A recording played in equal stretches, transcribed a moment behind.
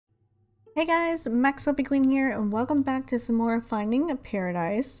Hey guys, MaxLPQueen here, and welcome back to some more Finding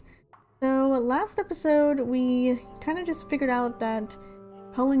Paradise. So last episode we kind of just figured out that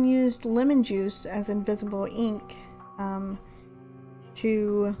Cullen used lemon juice as invisible ink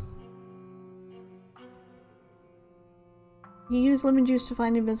he used lemon juice to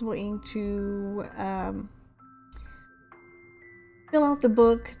find invisible ink to fill out the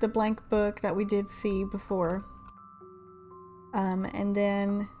book, the blank book that we did see before.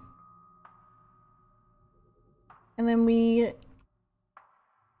 And then we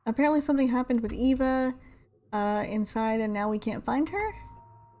apparently something happened with Eva inside, and now we can't find her.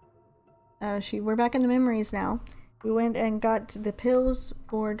 We're back in the memories now. We went and got the pills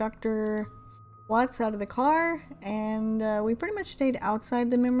for Dr. Watts out of the car, and we pretty much stayed outside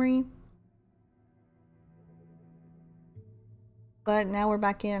the memory. But now we're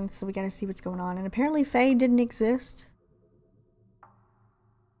back in, so we gotta see what's going on. And apparently Faye didn't exist.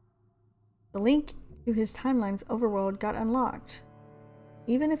 The link to his timeline's overworld got unlocked.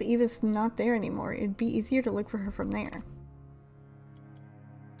 Even if Eva's not there anymore, it'd be easier to look for her from there.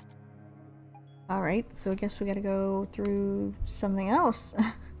 Alright, so I guess we gotta go through something else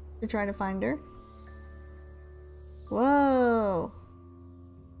to try to find her. Whoa!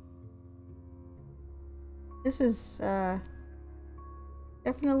 This is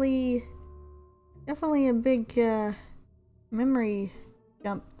definitely a big memory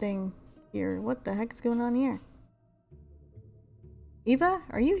jump thing here. What the heck is going on here? Eva,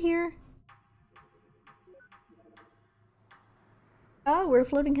 are you here? Oh, we're a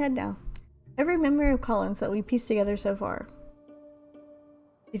floating head now. Every memory of Cullen's that we pieced together so far.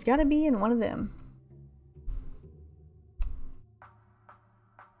 He's gotta be in one of them.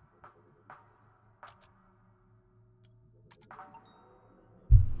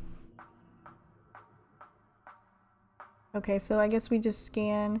 Okay, so I guess we just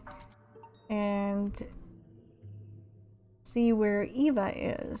scan and see where Eva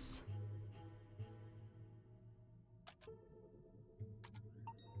is.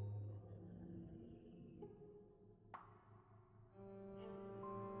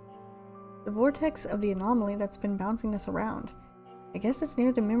 The vortex of the anomaly that's been bouncing us around. I guess it's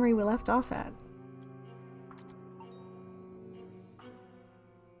near the memory we left off at.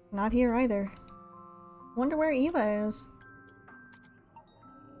 Not here either. Wonder where Eva is.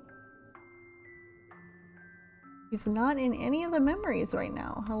 He's not in any of the memories right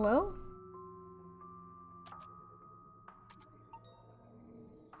now. Hello?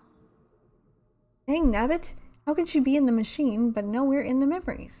 Dang nabbit! How can she be in the machine but nowhere in the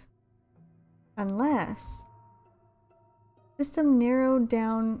memories? Unless... The system narrowed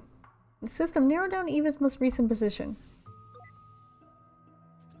down Eva's most recent position.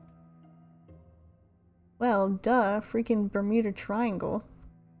 Well, duh, freaking Bermuda Triangle.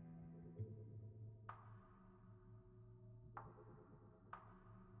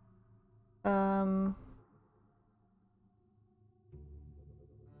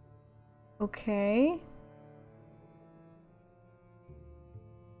 Okay.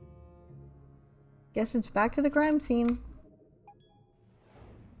 Guess it's back to the crime scene.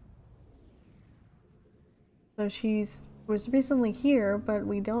 So was recently here, but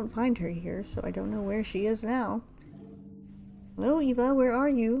we don't find her here, so I don't know where she is now. Hello, Eva, where are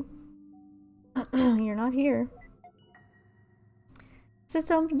you? You're not here.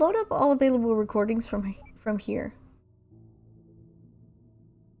 System, load up all available recordings from here.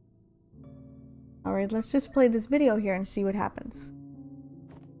 Alright, let's just play this video here and see what happens.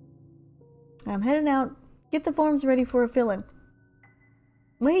 I'm heading out. Get the forms ready for a fill-in.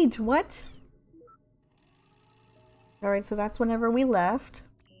 Wait, what? Alright, so that's whenever we left.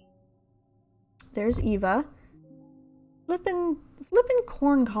 There's Eva. Flippin'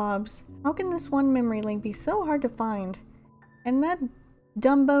 corn cobs. How can this one memory link be so hard to find? And that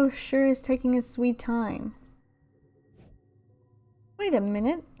Dumbo sure is taking his sweet time. Wait a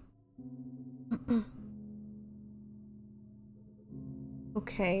minute.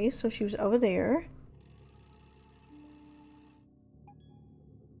 Okay, so she was over there.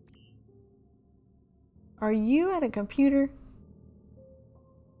 Are you at a computer?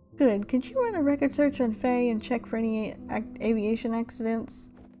 Good. Could you run a record search on Faye and check for any aviation accidents?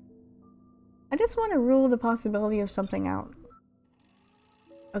 I just want to rule the possibility of something out.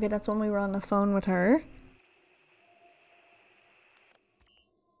 Okay, that's when we were on the phone with her.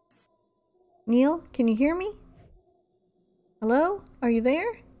 Neil, can you hear me? Hello? Are you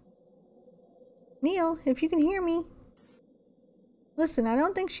there? Neil, if you can hear me. Listen, I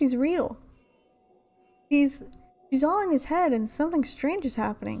don't think she's real. She's all in his head and something strange is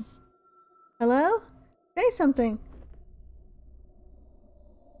happening. Hello? Say something.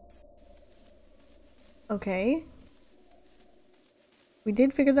 Okay. We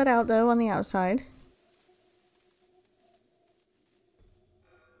did figure that out though on the outside.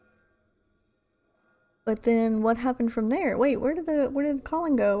 But then what happened from there? Wait, where did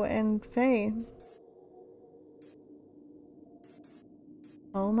Colin go and Faye?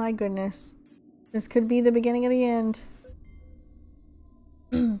 Oh my goodness. This could be the beginning of the end.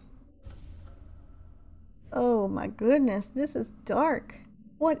 Oh my goodness, this is dark.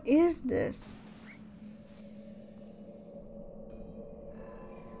 What is this?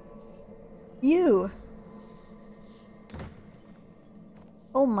 You!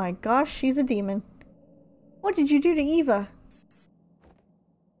 Oh my gosh, she's a demon. What did you do to Eva?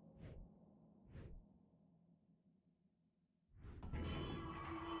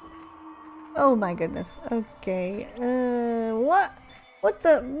 Oh my goodness. Okay. What? What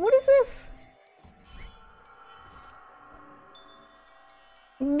is this?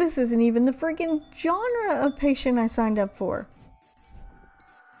 This isn't even the freaking genre of patient I signed up for.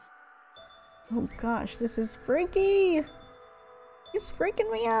 Oh gosh, this is freaky. It's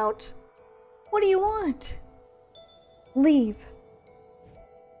freaking me out. What do you want? Leave.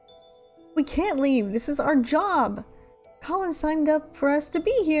 We can't leave. This is our job. Colin signed up for us to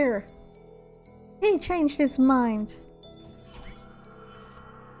be here. He changed his mind.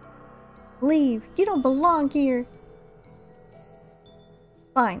 Leave. You don't belong here.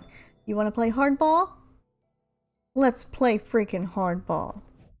 Fine. You want to play hardball? Let's play freaking hardball.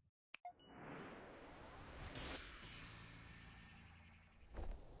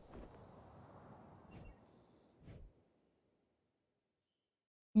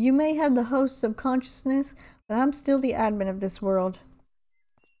 You may have the hosts of consciousness, but I'm still the admin of this world.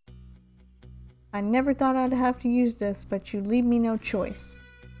 I never thought I'd have to use this, but you leave me no choice.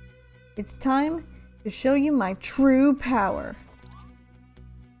 It's time to show you my true power.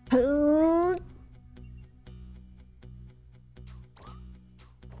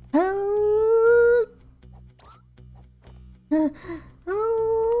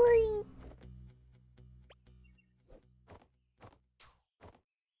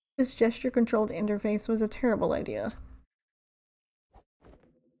 This gesture-controlled interface was a terrible idea.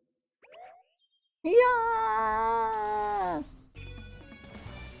 Yeah!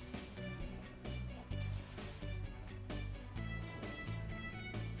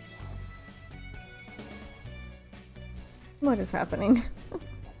 What is happening?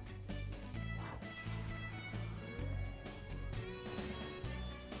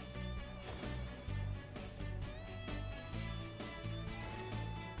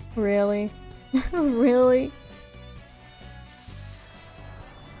 Really? Really?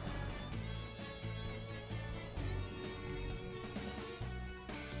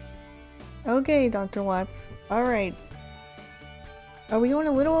 Okay, Dr. Watts. Alright. Are we going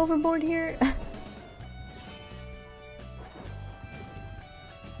a little overboard here?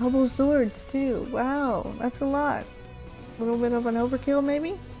 Double swords too. Wow, that's a lot. A little bit of an overkill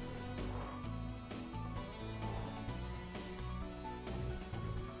maybe?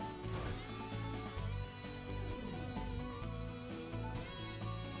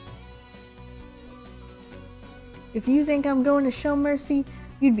 If you think I'm going to show mercy,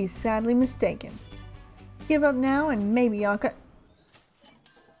 you'd be sadly mistaken. Give up now and maybe I'll cut.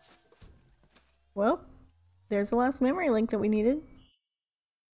 Well, there's the last memory link that we needed.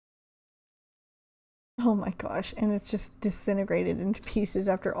 Oh my gosh, and it's just disintegrated into pieces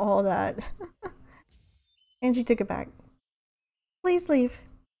after all that. And she took it back. Please leave.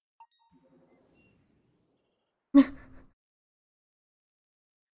 Dang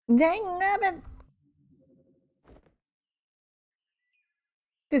nabbit!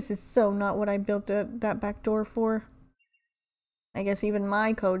 This is so not what I built that back door for. I guess even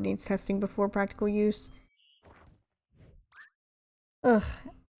my code needs testing before practical use. Ugh.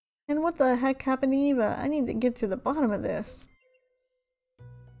 And what the heck happened to Eva? I need to get to the bottom of this.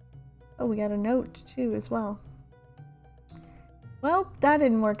 Oh, we got a note too as well. Well, that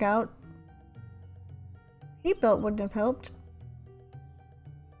didn't work out. Seatbelt wouldn't have helped.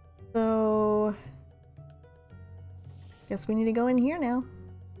 So... guess we need to go in here now.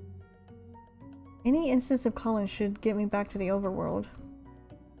 Any instance of Colin should get me back to the overworld.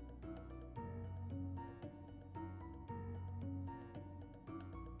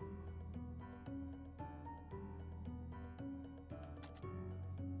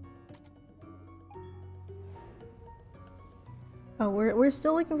 Oh, we're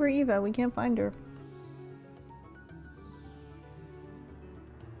still looking for Eva. We can't find her.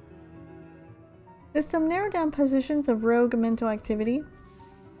 System, narrow down positions of rogue mental activity.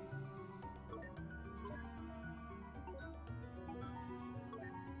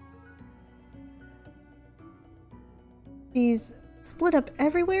 She's split up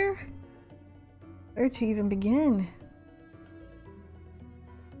everywhere? Where to even begin?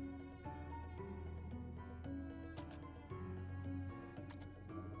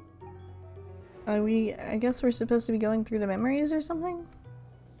 I guess we're supposed to be going through the memories or something?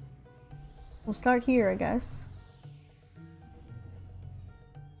 We'll start here, I guess.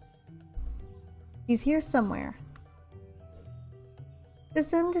 He's here somewhere.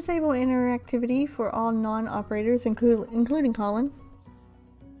 System disable interactivity for all non-operators, including Colin.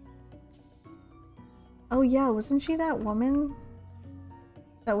 Oh yeah, wasn't she that woman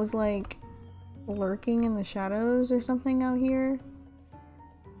that was like lurking in the shadows or something out here?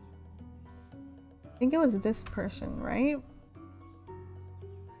 I think it was this person, right?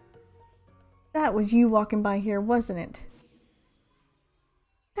 That was you walking by here, wasn't it?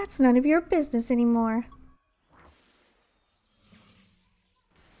 That's none of your business anymore.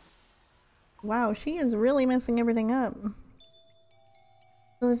 Wow, she is really messing everything up.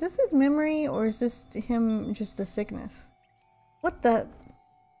 So is this his memory or is this him just the sickness? What the?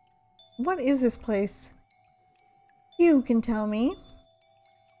 What is this place? You can tell me.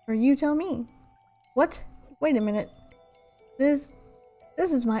 Or you tell me. What? Wait a minute. This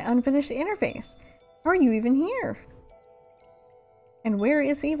is my unfinished interface. How are you even here? And where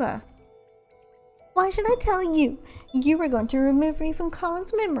is Eva? Why should I tell you? You were going to remove me from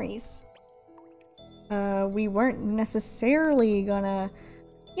Colin's memories. We weren't necessarily gonna...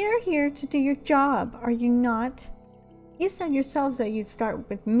 You're here to do your job, are you not? You said yourselves that you'd start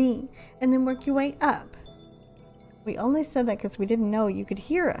with me, and then work your way up. We only said that because we didn't know you could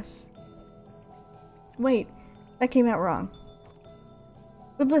hear us. Wait, that came out wrong.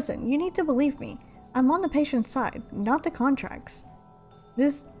 But listen, you need to believe me. I'm on the patient's side, not the contracts.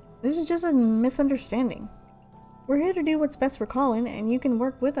 This is just a misunderstanding. We're here to do what's best for Colin, and you can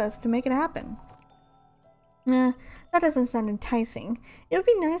work with us to make it happen. Nah, that doesn't sound enticing. It would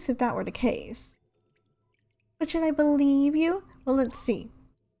be nice if that were the case. But should I believe you? Well, let's see.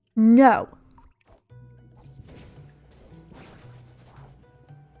 No!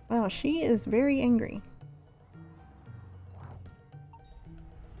 Wow, she is very angry.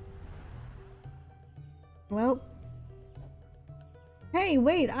 Well. Hey,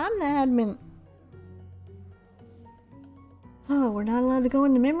 wait, I'm the admin. Oh, we're not allowed to go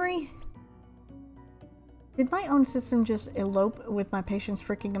into memory? Did my own system just elope with my patient's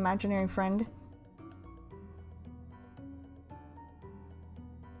freaking imaginary friend?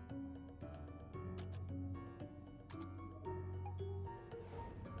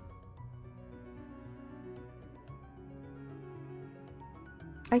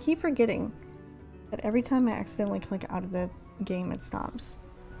 I keep forgetting that every time I accidentally click out of the game, it stops.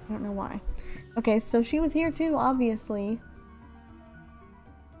 I don't know why. Okay, so she was here too, obviously.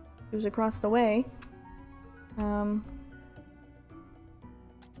 She was across the way.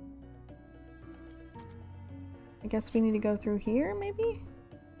 I guess we need to go through here, maybe?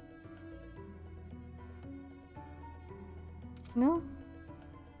 No?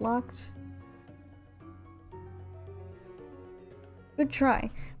 Locked. Good try,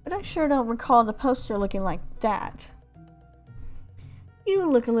 but I sure don't recall the poster looking like that. You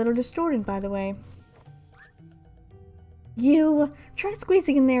look a little distorted, by the way. You! Try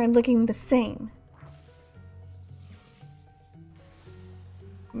squeezing in there and looking the same.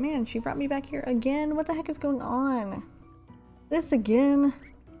 Man, she brought me back here again? What the heck is going on? This again?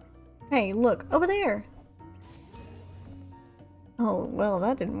 Hey, look, over there! Oh, well,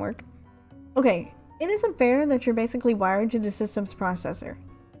 that didn't work. Okay, it isn't fair that you're basically wired to the system's processor.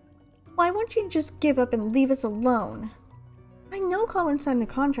 Why won't you just give up and leave us alone? I know Colin signed the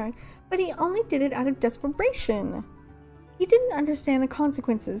contract, but he only did it out of desperation. He didn't understand the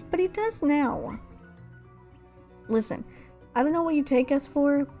consequences, but he does now. Listen, I don't know what you take us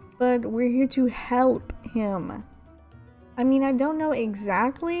for, but we're here to help him. I mean, I don't know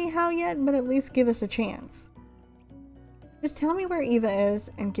exactly how yet, but at least give us a chance. Just tell me where Eva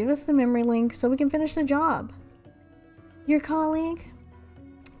is and give us the memory link so we can finish the job. Your colleague?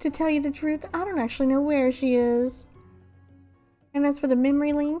 To tell you the truth, I don't actually know where she is. And as for the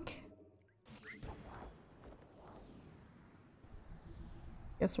memory link,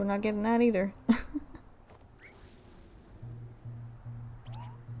 guess we're not getting that either.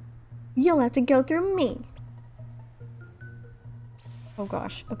 You'll have to go through me. Oh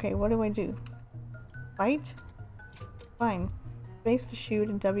gosh. Okay, what do I do? Fight? Fine. Space to shoot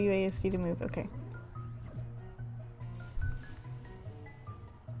and WASD to move. Okay.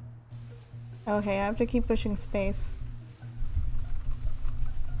 Okay, I have to keep pushing space.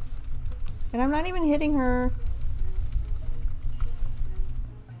 And I'm not even hitting her.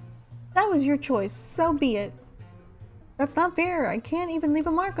 That was your choice. So be it. That's not fair. I can't even leave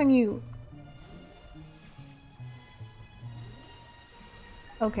a mark on you.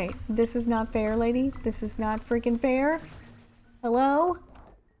 Okay, this is not fair, lady. This is not freaking fair. Hello?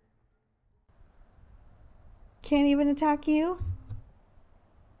 Can't even attack you?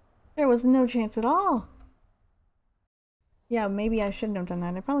 There was no chance at all. Yeah, maybe I shouldn't have done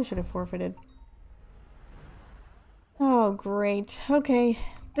that. I probably should have forfeited. Oh, great. Okay,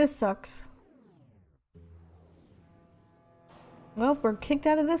 this sucks. Well, we're kicked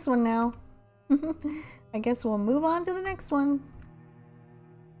out of this one now. I guess we'll move on to the next one.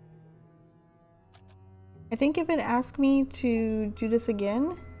 I think if it asks me to do this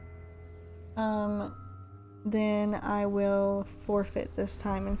again, then I will forfeit this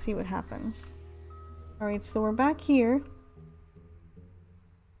time and see what happens. Alright, so we're back here.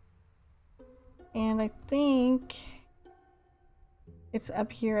 And I think it's up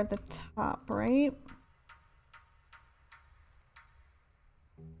here at the top, right?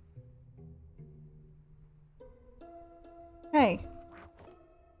 Hey.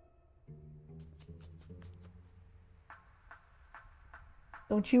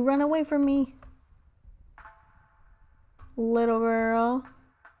 Don't you run away from me, little girl.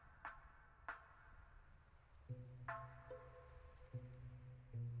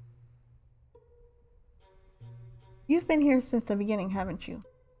 You've been here since the beginning, haven't you?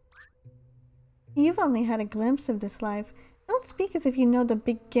 You've only had a glimpse of this life. Don't speak as if you know the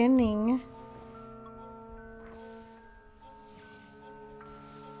beginning.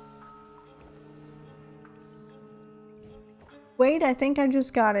 Wait, I think I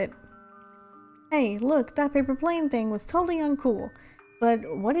just got it. Hey, look, that paper plane thing was totally uncool. But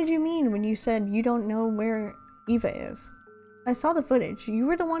what did you mean when you said you don't know where Eva is? I saw the footage. You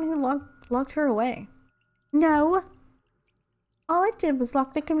were the one who locked her away. No! All I did was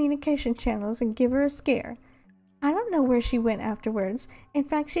lock the communication channels and give her a scare. I don't know where she went afterwards. In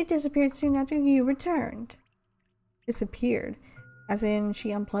fact, she disappeared soon after you returned. Disappeared? As in,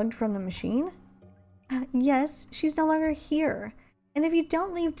 she unplugged from the machine? Yes, she's no longer here. And if you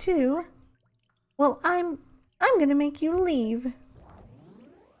don't leave too, well, I'm gonna make you leave.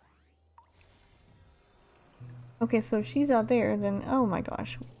 Okay, so if she's out there, then oh my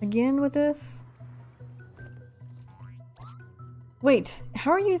gosh. Again with this? Wait,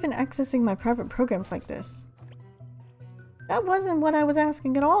 how are you even accessing my private programs like this? That wasn't what I was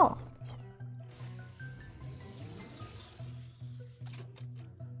asking at all.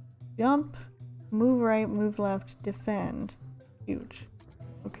 Jump, move right, move left, defend. Huge.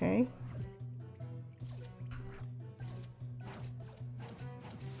 Okay.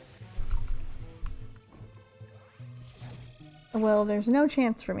 Well, there's no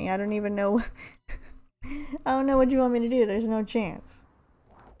chance for me. I don't even know. I don't know what you want me to do. There's no chance.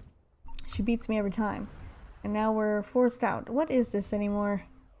 She beats me every time. And now we're forced out. What is this anymore?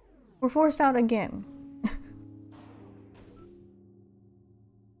 We're forced out again.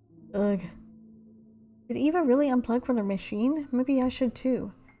 Ugh. Did Eva really unplug from the machine? Maybe I should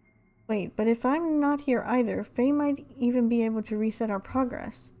too. Wait, but if I'm not here either, Faye might even be able to reset our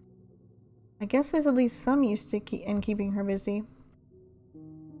progress. I guess there's at least some use to keeping her busy.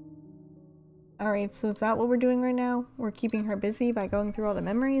 Alright, so is that what we're doing right now? We're keeping her busy by going through all the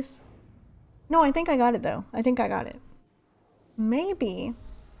memories? No, I think I got it though. I think I got it. Maybe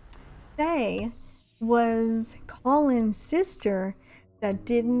Faye was Colin's sister that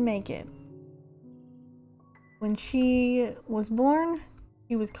didn't make it. When she was born,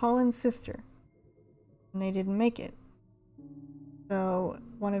 she was Colin's sister. And they didn't make it. So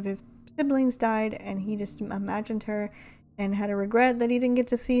one of his siblings died and he just imagined her and had a regret that he didn't get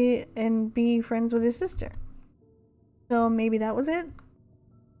to see and be friends with his sister. So maybe that was it?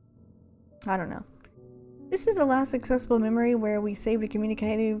 I don't know. This is the last accessible memory where we saved a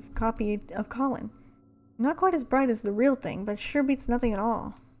communicative copy of Colin. Not quite as bright as the real thing, but sure beats nothing at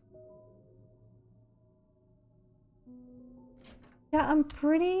all. Yeah, I'm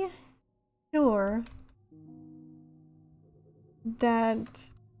pretty sure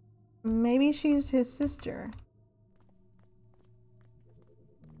that maybe she's his sister.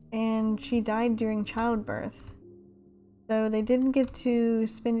 And she died during childbirth. So they didn't get to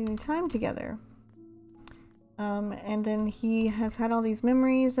spend any time together. And then he has had all these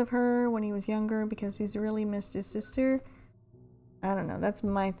memories of her when he was younger because he's really missed his sister. I don't know, that's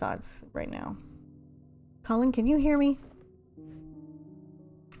my thoughts right now. Colin, can you hear me?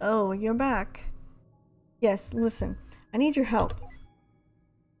 Oh, you're back. Yes, listen, I need your help.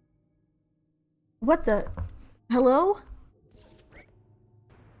 What the? Hello?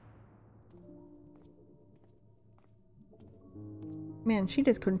 Man, she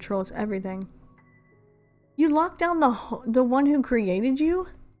just controls everything. You locked down the one who created you?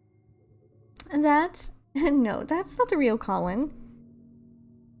 No, that's not the real Colin.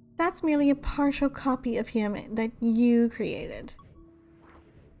 That's merely a partial copy of him that you created.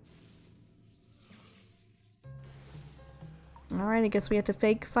 Alright, I guess we have to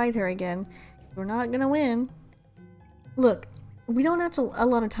fake fight her again. We're not gonna win. Look, we don't have a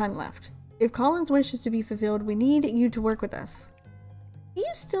lot of time left. If Colin's wish is to be fulfilled, we need you to work with us. Do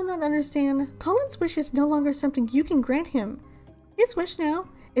you still not understand? Colin's wish is no longer something you can grant him. His wish now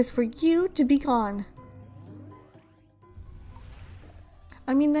is for you to be gone.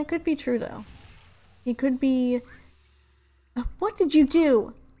 I mean, that could be true though. He could be... What did you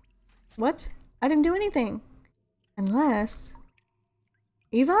do? What? I didn't do anything. Unless...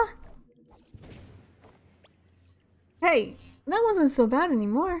 Eva? Hey, that wasn't so bad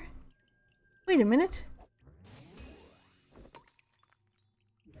anymore. Wait a minute.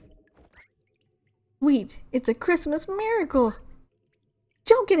 Wait, it's a Christmas miracle.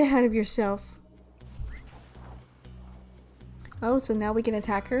 Don't get ahead of yourself. Oh, so now we can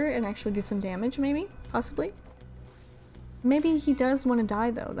attack her and actually do some damage, maybe? Possibly? Maybe he does want to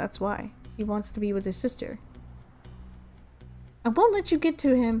die though, that's why. He wants to be with his sister. I won't let you get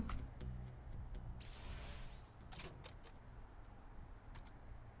to him.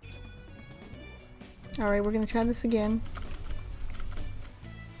 Alright, we're gonna try this again.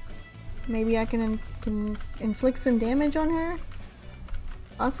 Maybe I can inflict some damage on her?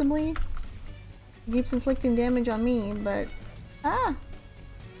 Possibly? He keeps inflicting damage on me, but... Ah!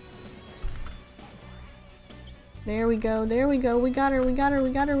 There we go, there we go. We got her, we got her,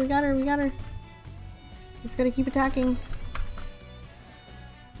 we got her, we got her, we got her. Just gotta keep attacking.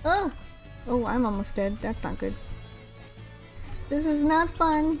 Oh! Oh, I'm almost dead. That's not good. This is not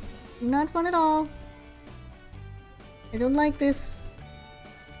fun. Not fun at all. I don't like this.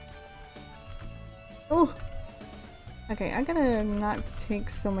 Oh! Okay, I gotta not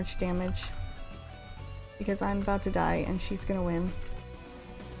take so much damage. Because I'm about to die and she's gonna win.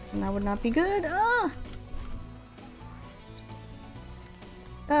 And that would not be good. Ah!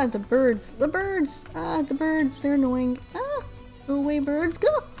 Ah, the birds. The birds! Ah, the birds. They're annoying. Ah! Go away, birds.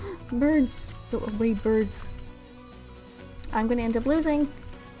 Go! Birds. Go away, birds. I'm gonna end up losing.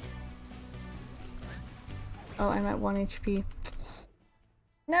 Oh, I'm at 1 HP.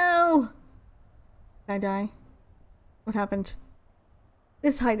 No! Did I die? What happened?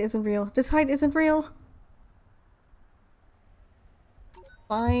 This height isn't real. This height isn't real!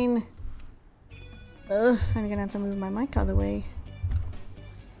 Fine. Ugh, I'm gonna have to move my mic out of the way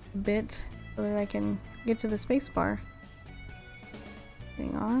a bit so that I can get to the space bar.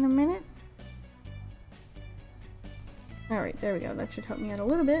 Hang on a minute. Alright, there we go. That should help me out a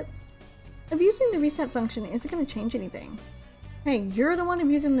little bit. Abusing the reset function isn't going to change anything. Hey, you're the one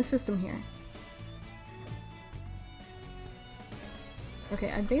abusing the system here.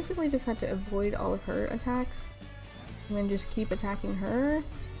 Okay, I basically just had to avoid all of her attacks and then just keep attacking her.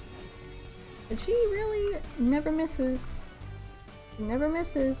 But she really never misses. She never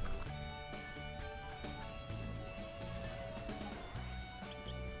misses.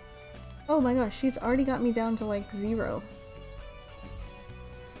 Oh my gosh, she's already got me down to like 0.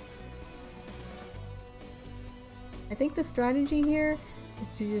 I think the strategy here is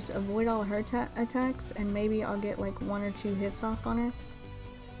to just avoid all her attacks and maybe I'll get like 1 or 2 hits off on her.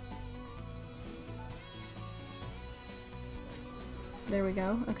 There we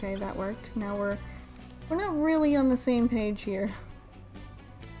go. Okay, that worked. Now we're not really on the same page here.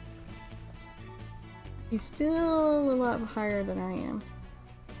 She's still a lot higher than I am.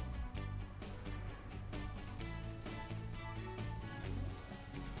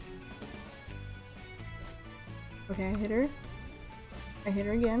 Okay, I hit her. I hit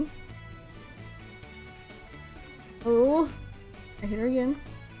her again. Oh! I hit her again.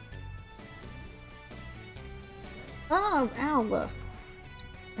 Oh! Ow!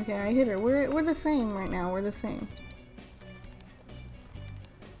 Okay, I hit her. We're the same right now. We're the same.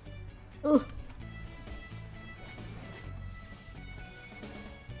 Ugh!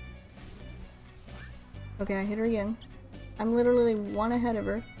 Okay, I hit her again. I'm literally 1 ahead of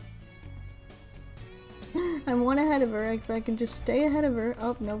her. I'm 1 ahead of her. If I can just stay ahead of her.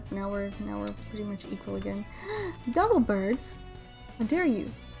 Oh nope. Now we're pretty much equal again. Double birds! How dare you?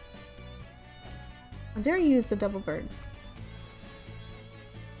 How dare you use the double birds?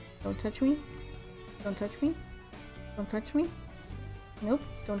 Don't touch me. Don't touch me. Don't touch me. Nope.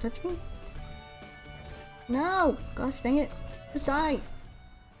 Don't touch me. No! Gosh dang it. Just die.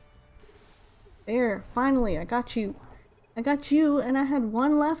 There. Finally, I got you. I got you and I had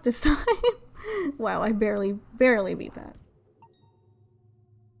 1 left this time. Wow, I barely beat that.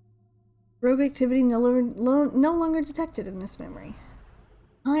 Rogue activity no longer detected in this memory.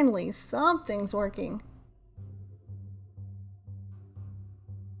 Finally, something's working.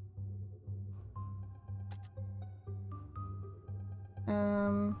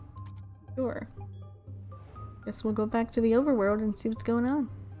 Sure. Guess we'll go back to the overworld and see what's going on.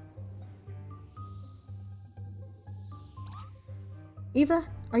 Eva,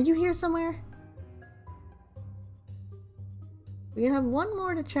 are you here somewhere? We have one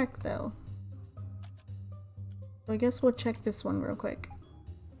more to check though. So I guess we'll check this one real quick.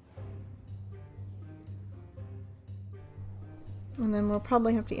 And then we'll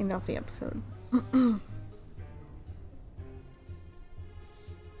probably have to end off the episode.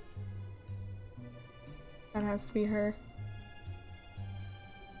 That has to be her.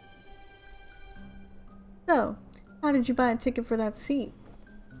 So, how did you buy a ticket for that seat?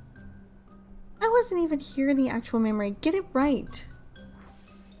 I wasn't even here in the actual memory. Get it right.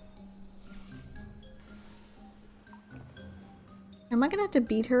 Am I gonna have to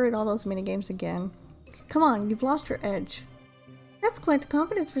beat her at all those minigames again? Come on, you've lost your edge. That's quite the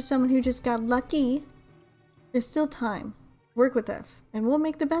confidence for someone who just got lucky. There's still time. Work with us, and we'll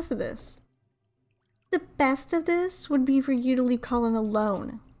make the best of this. The best of this would be for you to leave Colin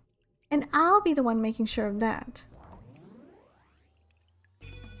alone. And I'll be the one making sure of that.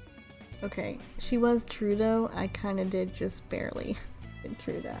 Okay, she was true though. I kinda did just barely get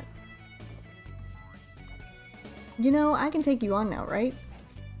through that. You know, I can take you on now, right?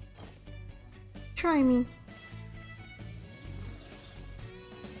 Try me.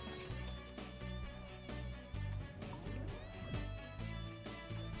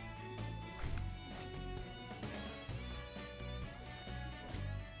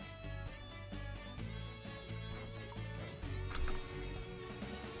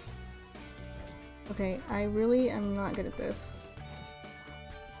 Okay, I really am not good at this.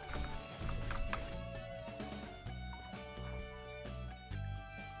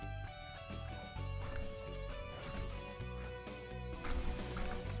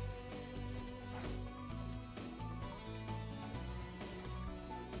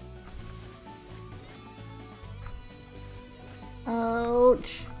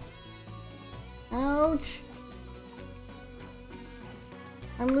 Ouch. Ouch.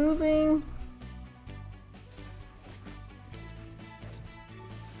 I'm losing.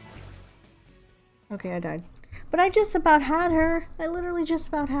 Okay, I died. But I just about had her. I literally just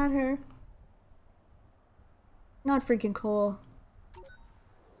about had her. Not freaking cool.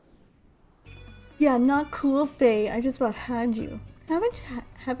 Yeah, not cool, Faye. I just about had you.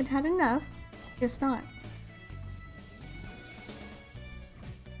 Haven't had enough. Guess not.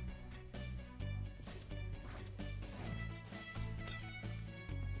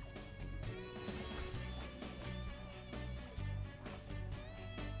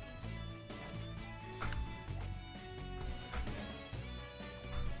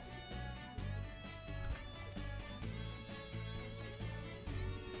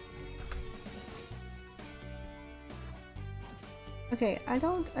 Okay, I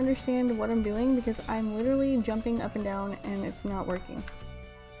don't understand what I'm doing because I'm literally jumping up and down and it's not working.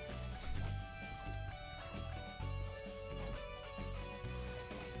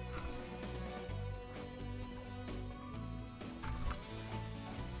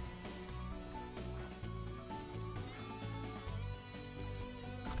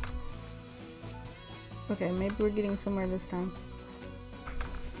 Okay, maybe we're getting somewhere this time.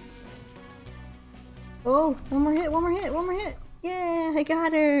 Oh, one more hit, one more hit, one more hit! Yeah, I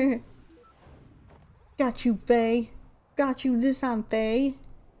got her! Got you, Faye. Got you this time, Faye.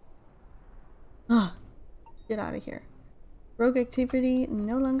 Ugh. Get out of here. Rogue activity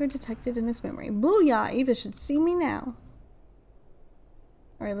no longer detected in this memory. Booyah! Eva should see me now.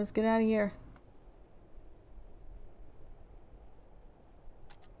 Alright, let's get out of here.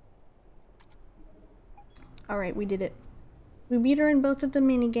 Alright, we did it. We beat her in both of the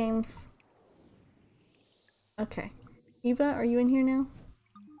mini games. Okay. Eva, are you in here now?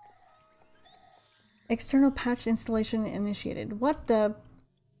 External patch installation initiated. What the?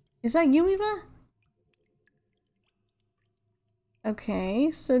 Is that you, Eva?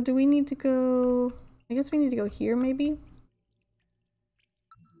 Okay, so do we need to go... I guess we need to go here, maybe?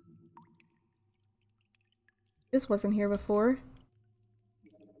 This wasn't here before.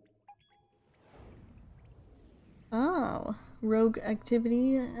 Oh, rogue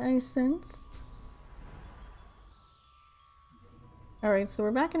activity, I sense. Alright, so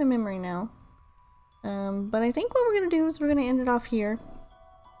we're back in a memory now. But I think what we're gonna do is we're gonna end it off here.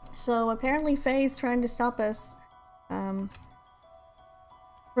 So apparently Faye's trying to stop us from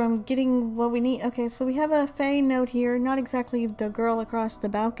getting what we need. Okay, so we have a Faye note here, not exactly the girl across the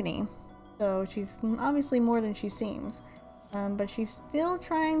balcony. So she's obviously more than she seems. But she's still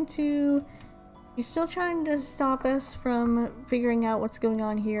trying to stop us from figuring out what's going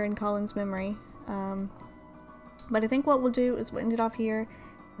on here in Colin's memory. But I think what we'll do is we'll end it off here,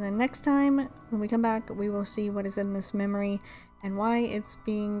 and then next time when we come back we will see what is in this memory and why it's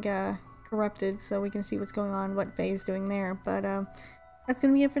being corrupted, so we can see what's going on, what Faye's doing there. But that's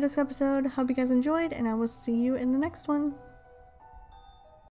gonna be it for this episode. Hope you guys enjoyed, and I will see you in the next one.